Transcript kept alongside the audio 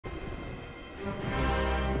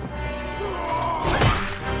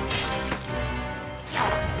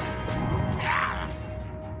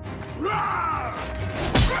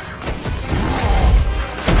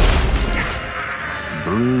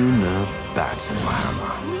powerful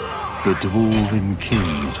hammer. The Dwarven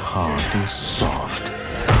King's heart is soft,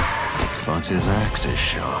 but his axe is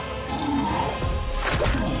sharp.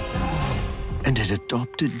 And his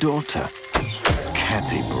adopted daughter,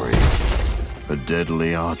 Catty-Bree, a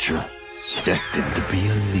deadly archer, destined to be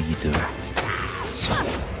a leader.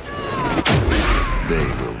 They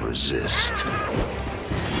will resist.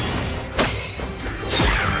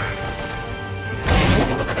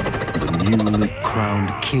 The newly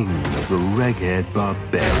crowned king of the Red-Haired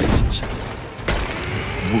Barbarians,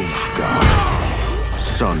 Wolfgar,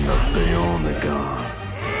 son of Beornagar.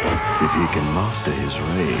 If he can master his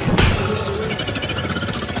rage,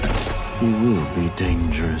 he will be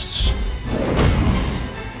dangerous.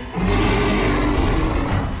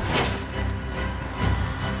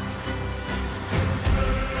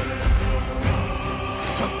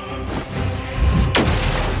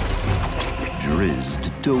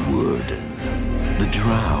 Drizzt Do'Urden, the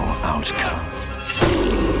Drow outcast.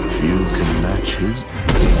 Few can match his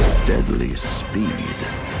deadly speed.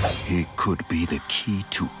 He could be the key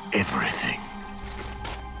to everything.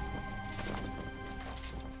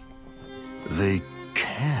 They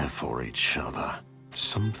care for each other.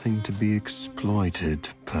 Something to be exploited,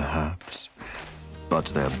 perhaps. But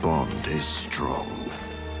their bond is strong.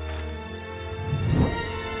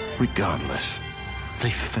 Regardless,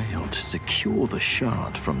 they failed to secure the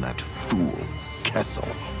shard from that fool, Kessel.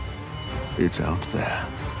 It's out there,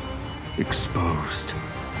 exposed,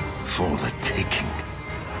 for the taking.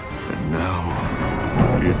 And now,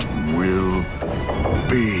 it will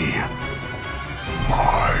be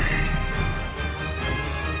mine.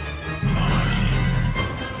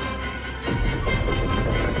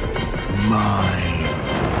 Mine.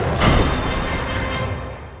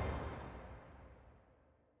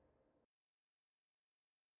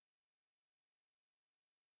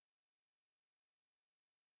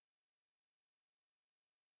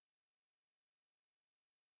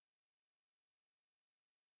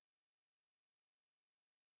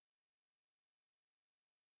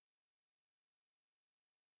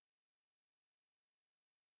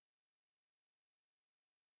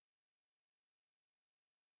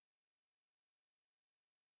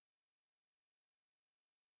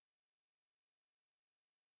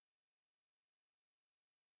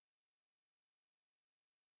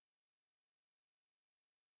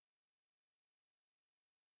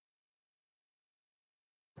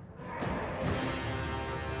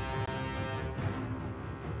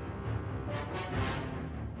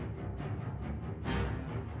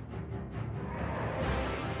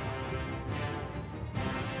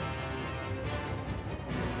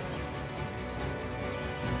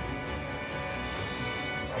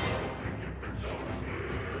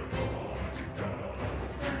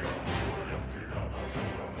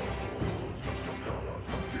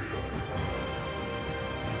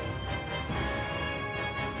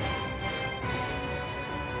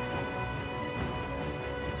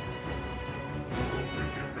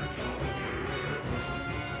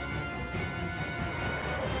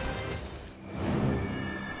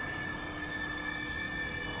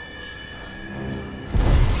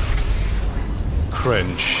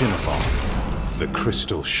 SCHIFO, the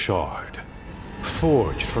crystal shard,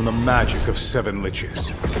 forged from the magic of 7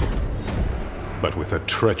 liches, but with a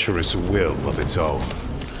treacherous will of its own.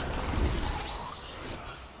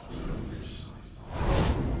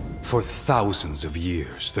 For thousands of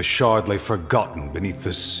years, the shard lay forgotten beneath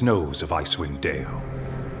the snows of Icewind Dale.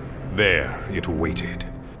 There it waited,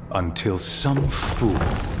 until some fool,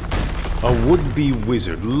 a would-be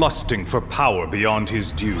wizard lusting for power beyond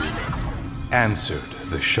his due, answered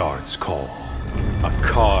the shard's call.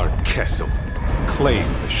 Akar Kessel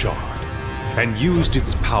claimed the shard, and used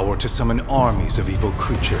its power to summon armies of evil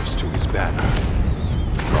creatures to his banner.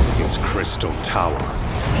 From his crystal tower,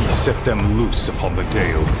 he set them loose upon the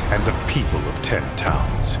Dale and the people of 10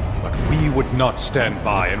 towns. But we would not stand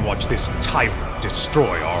by and watch this tyrant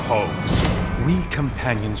destroy our homes. We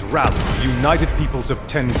companions rallied the united peoples of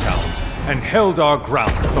 10 towns and held our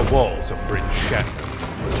ground at the walls of Bryn Shander.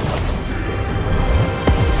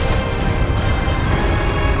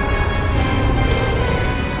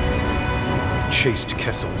 Chased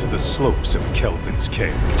Kessel to the slopes of Kelvin's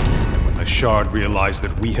Cave. When the shard realized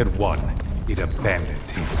that we had won, it abandoned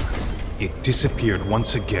him. It disappeared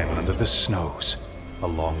once again under the snows,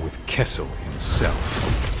 along with Kessel himself.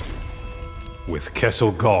 With Kessel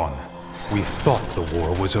gone, we thought the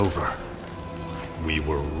war was over. We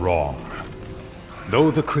were wrong. Though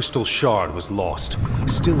the crystal shard was lost,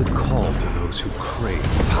 still it called to those who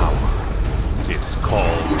craved power. Its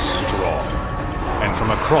call was strong. And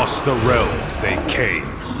from across the realms they came.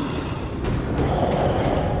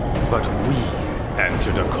 But we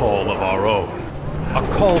answered a call of our own. A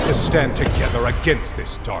call to stand together against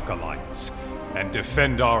this Dark Alliance, and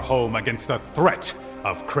defend our home against the threat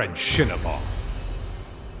of Krenshinabar.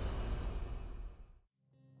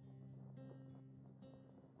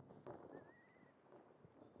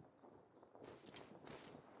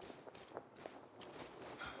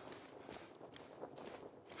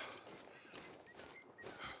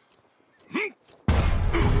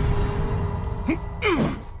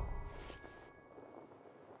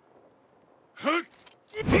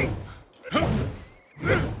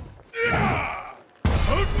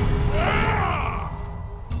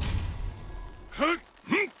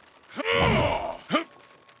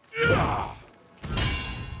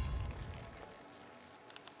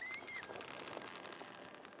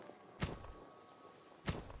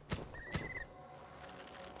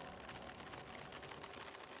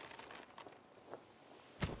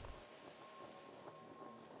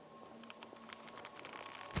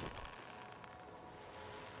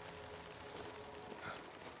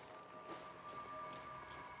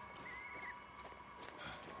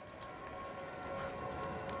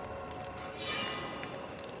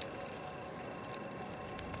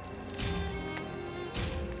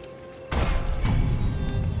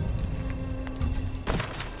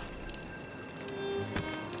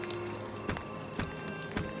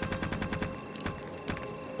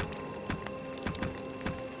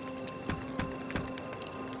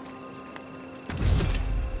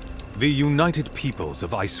 The united peoples of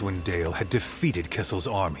Icewind Dale had defeated Kessel's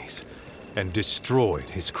armies and destroyed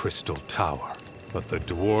his crystal tower. But the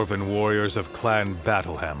dwarven warriors of Clan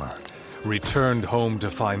Battlehammer returned home to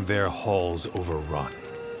find their halls overrun,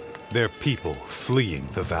 their people fleeing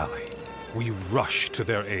the valley. We rushed to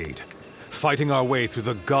their aid, fighting our way through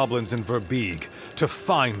the goblins and Verbeeg to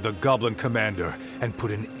find the goblin commander and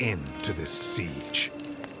put an end to this siege.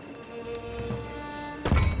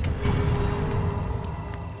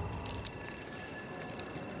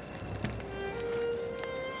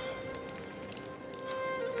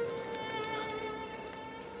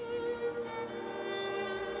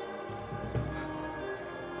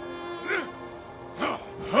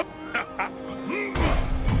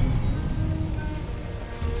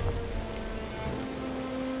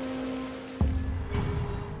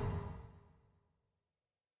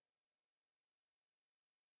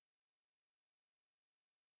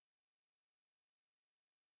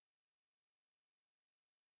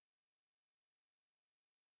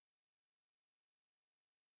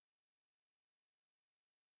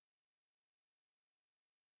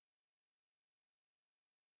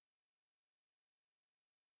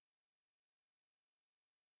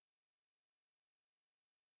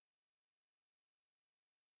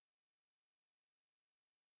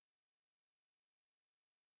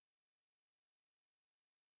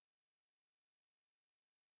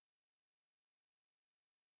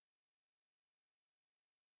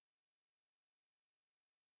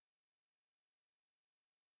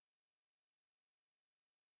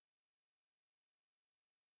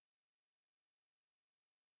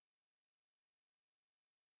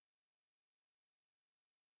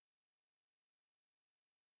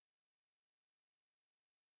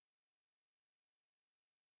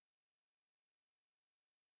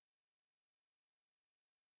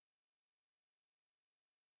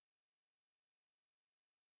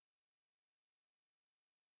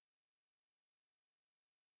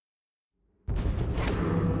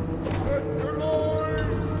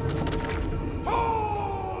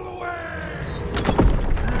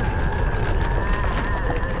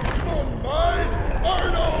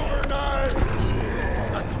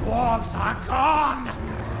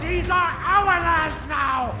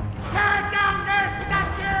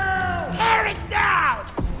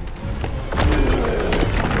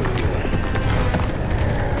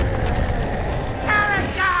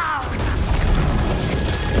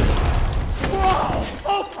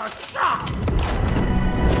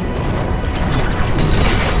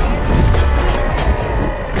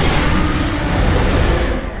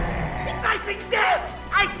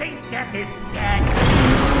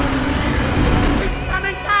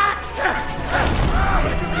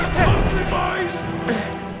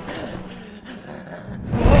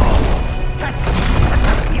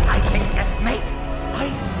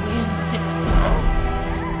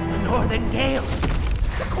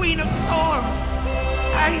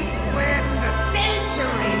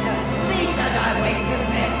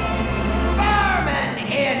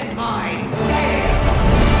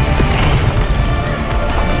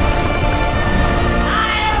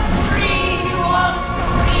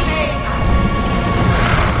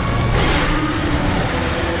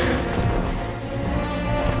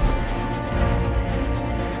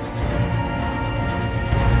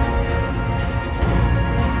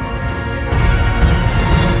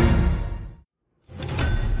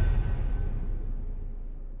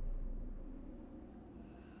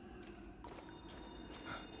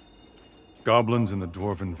 Goblins in the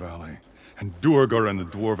Dwarven Valley, and Duergar in the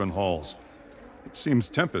Dwarven Halls. It seems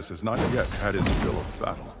Tempest has not yet had his fill of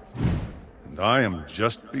battle. And I am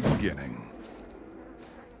just beginning.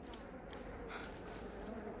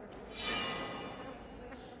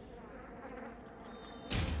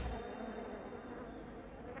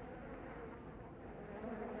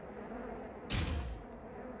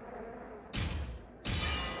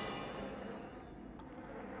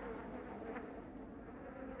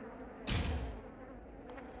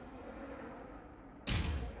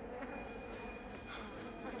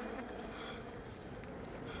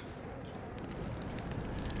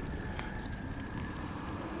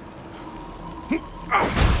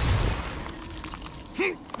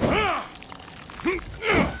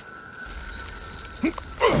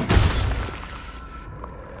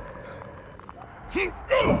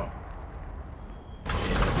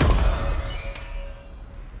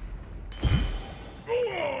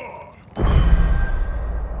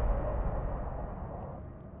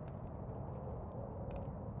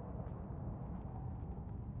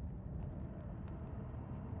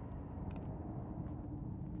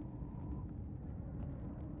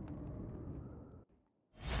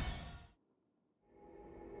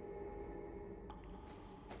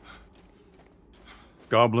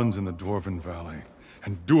 Goblins in the Dwarven Valley,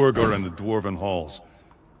 and Duergar in the Dwarven Halls.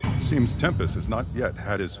 It seems Tempest has not yet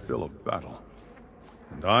had his fill of battle.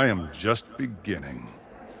 And I am just beginning.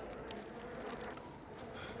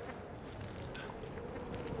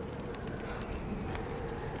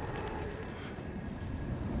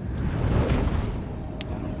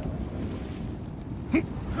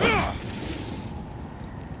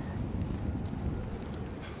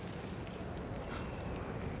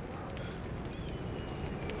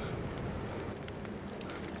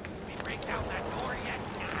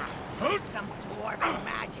 Some dwarven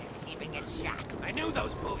magic's keeping it shut. I knew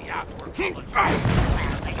those booyahs were full of shit.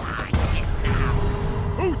 Well, they are shit now.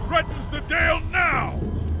 Who threatens the Dale now?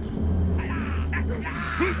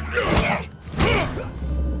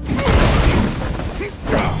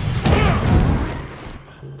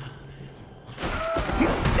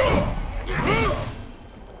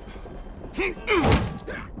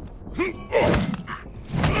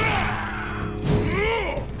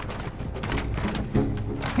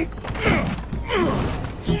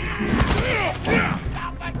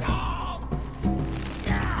 Stop us all!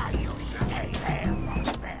 Yeah, you stay there,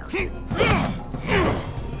 Rosemary.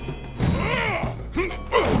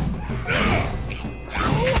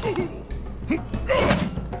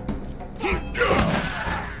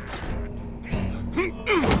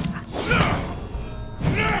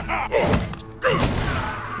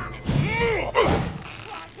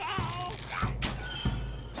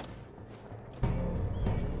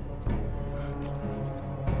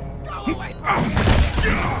 Go away from me!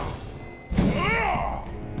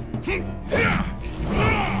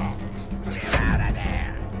 Clear out of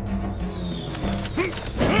there!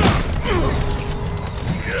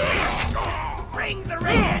 Bring the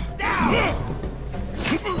ring down!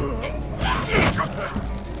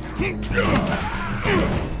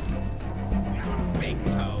 Big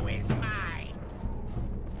toe is mine!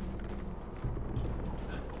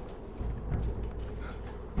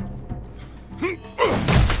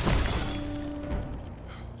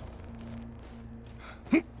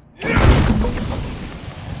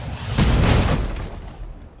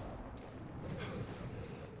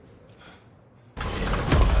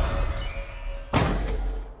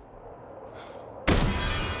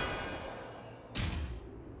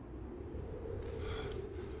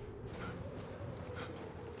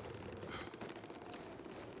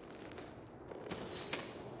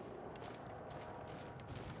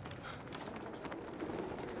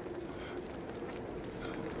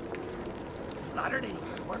 Slaughtered any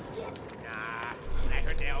dwarfs yet? Nah, I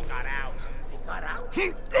heard they all got out. They got out?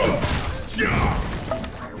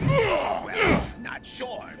 Well, not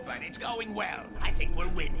sure, but it's going well. I think we're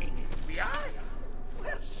winning. We are?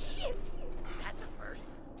 Well, shit. That's a first.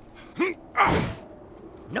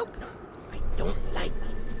 Nope. I don't like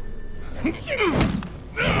shit.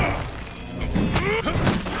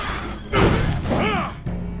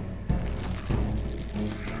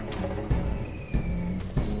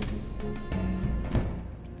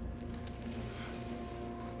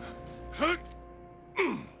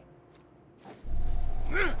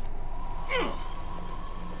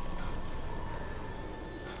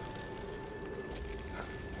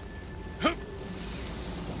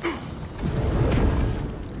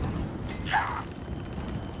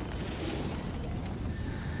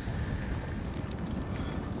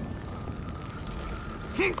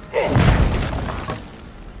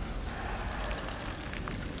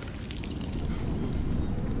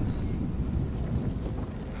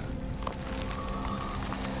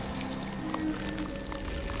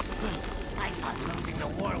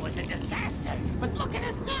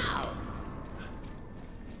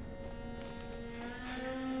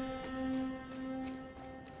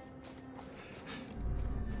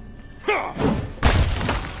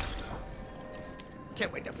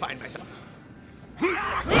 myself.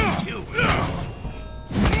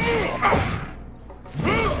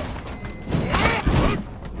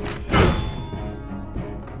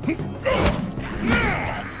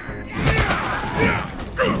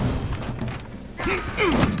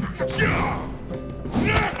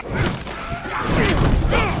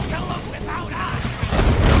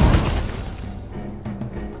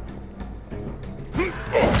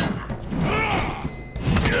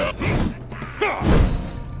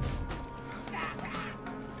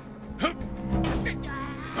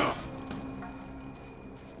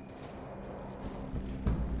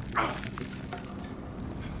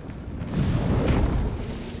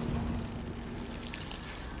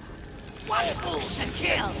 What fools to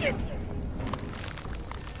kill!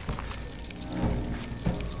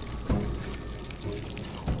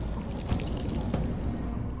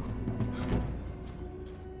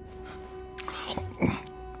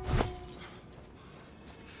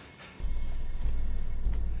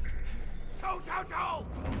 Go!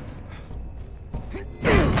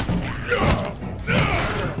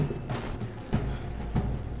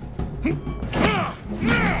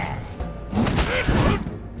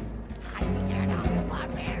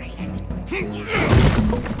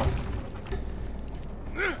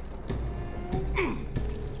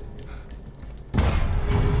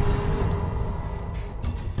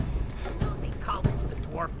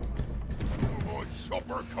 My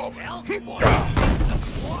supper coming. Hell, boy.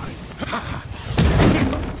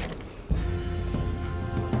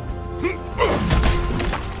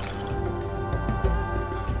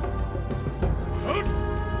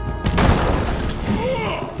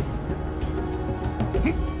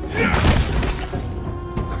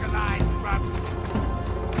 Look alive, grubs.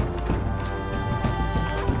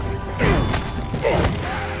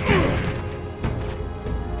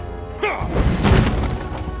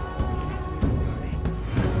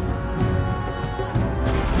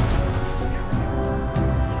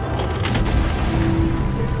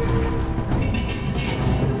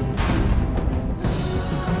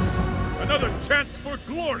 Another chance for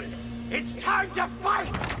glory! It's time to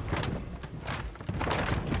fight!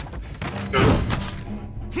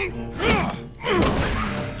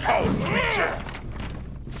 Foul creature!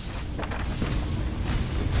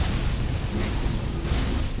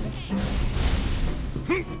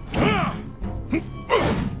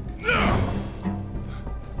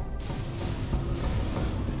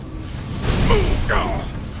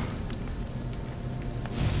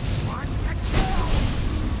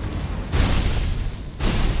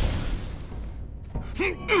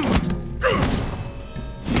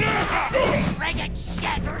 Friggin'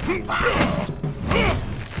 shit!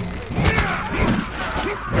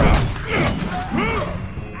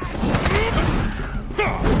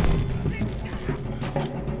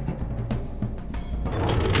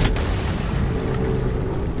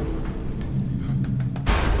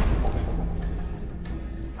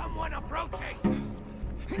 Someone approaching!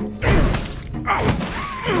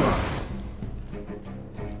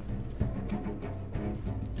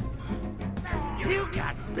 You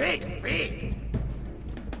got big feet!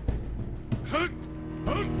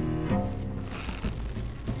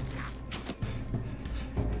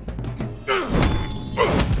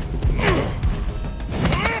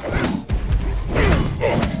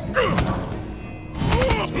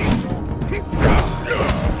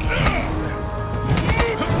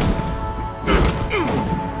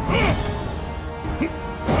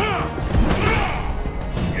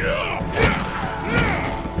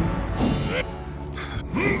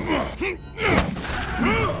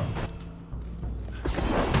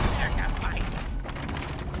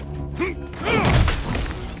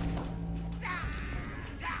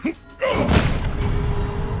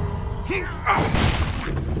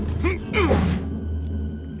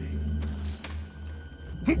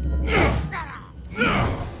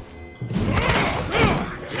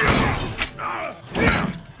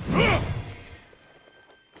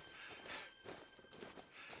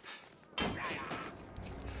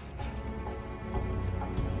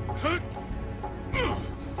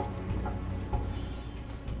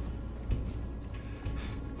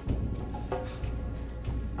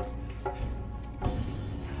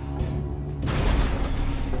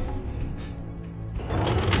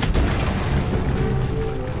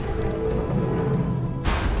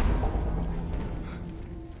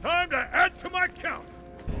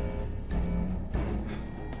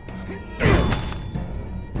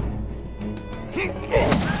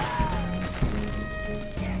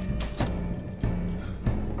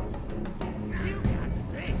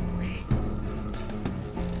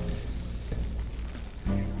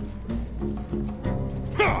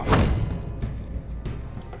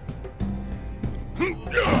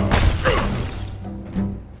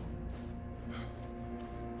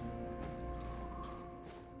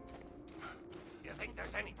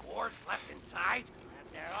 there's any dwarves left inside?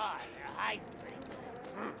 If there are, they're hiding.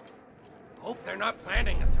 Hope they're not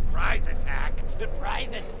planning a surprise attack.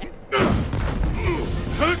 Surprise attack?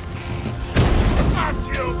 Not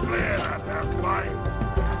you playing at that fight!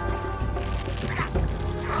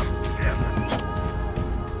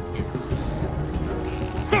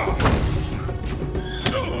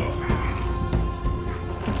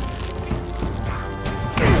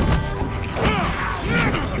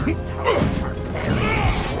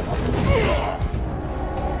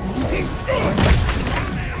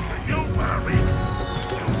 You, Barry!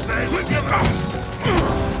 You say when you're out!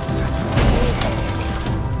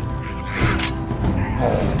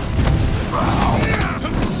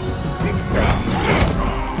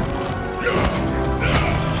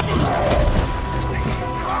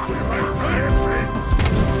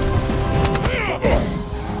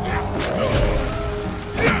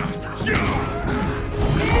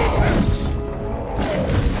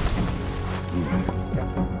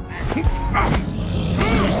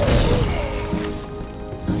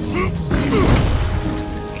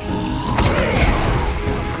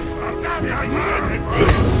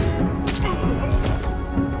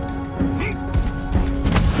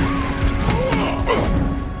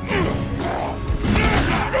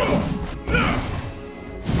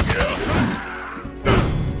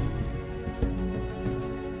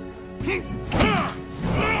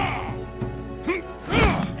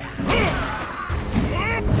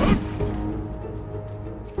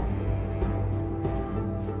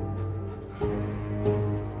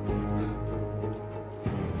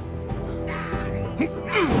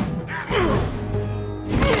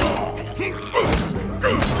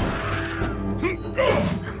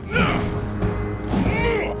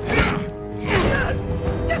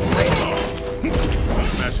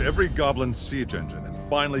 Every goblin siege engine and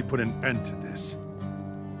finally put an end to this.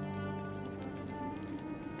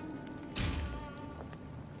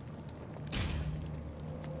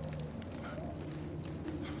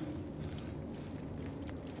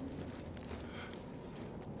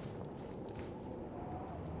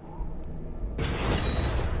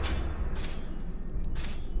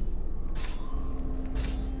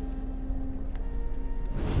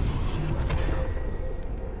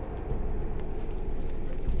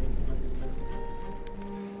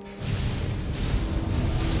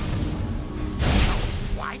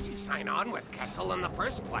 Why'd you sign on with Kessel in the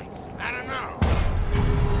first place? I don't know.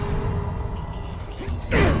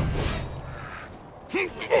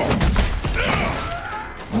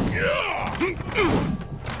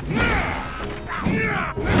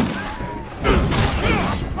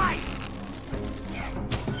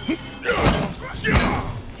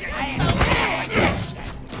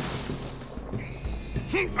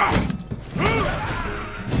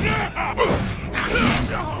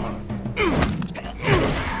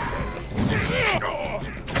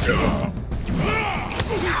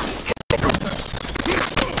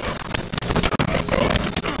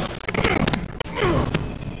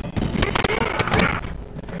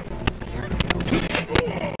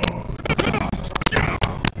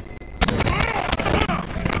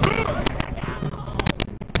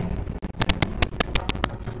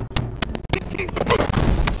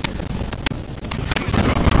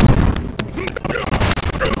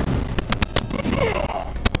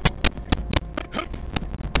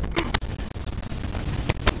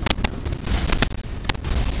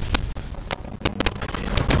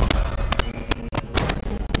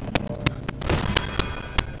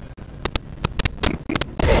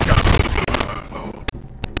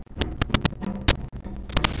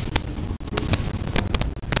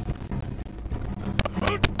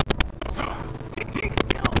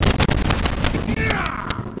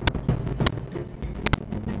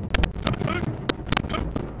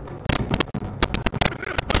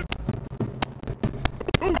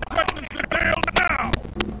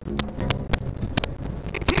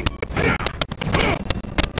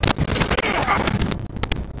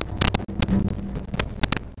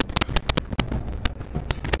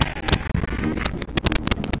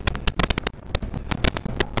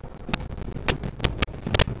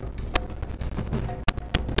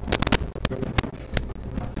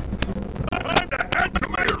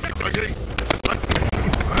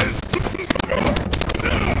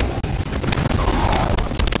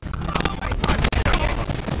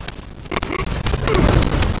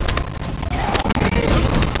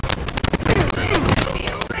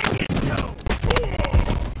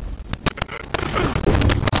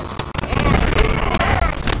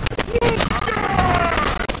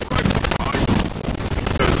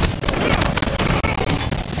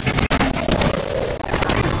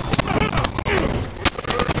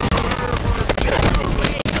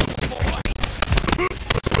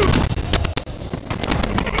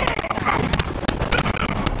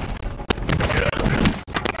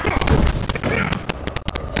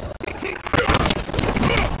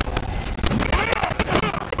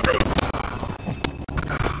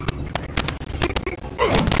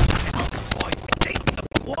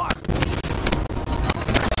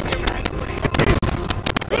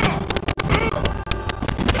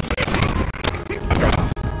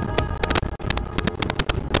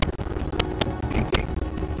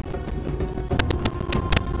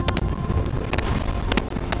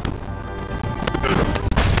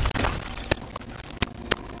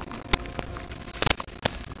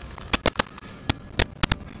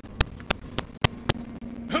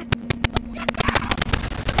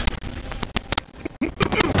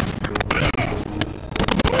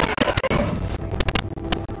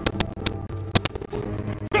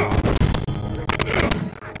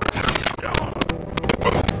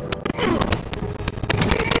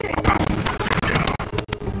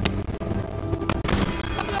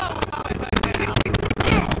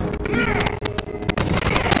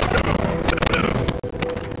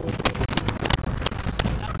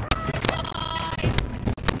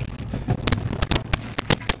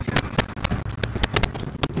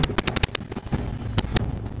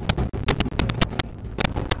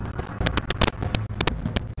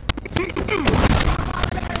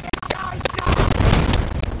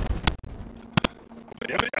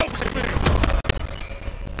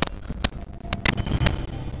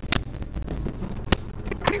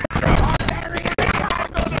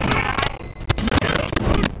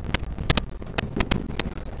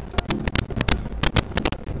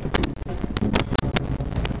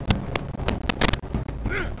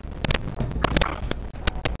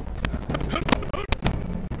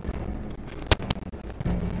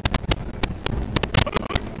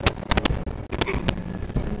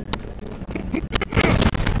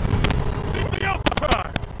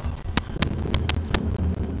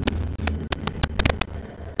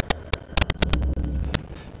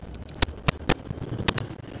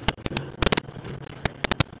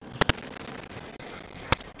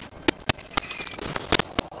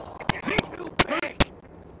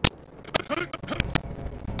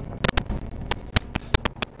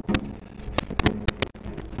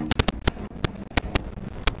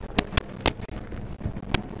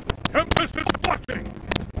 Tempest is watching!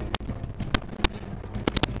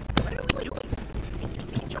 What are we doing? Is the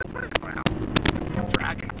siege over? Well, the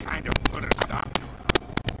dragon kind of put a stop to it.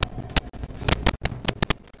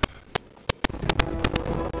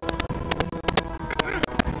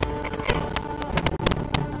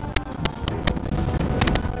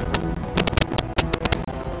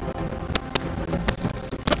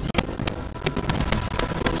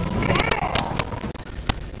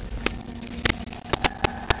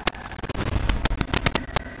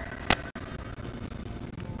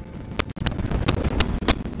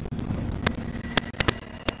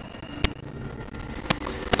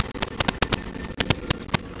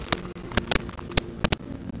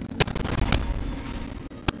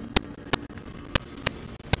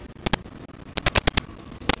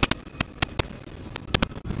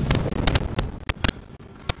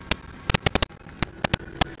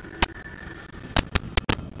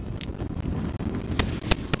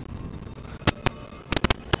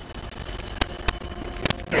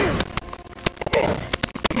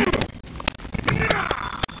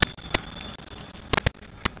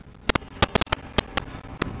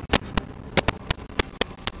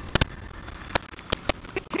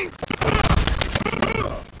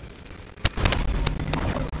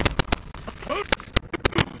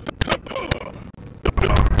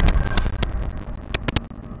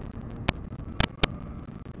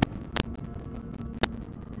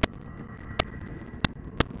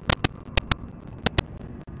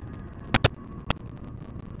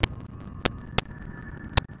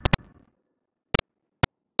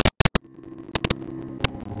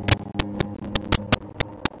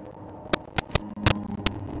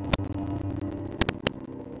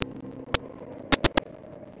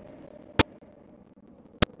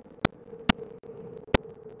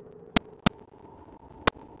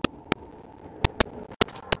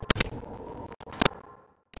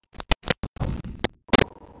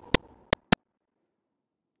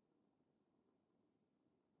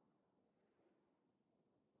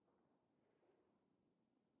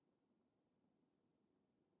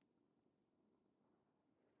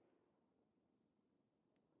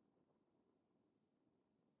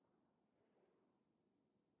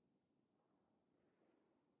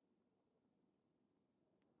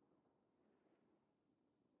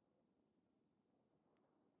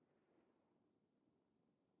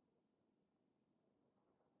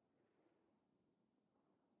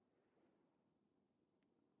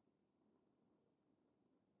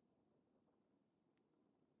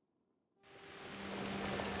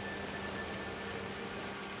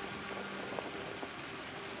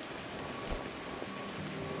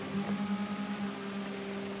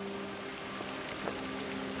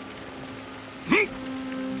 Hmm?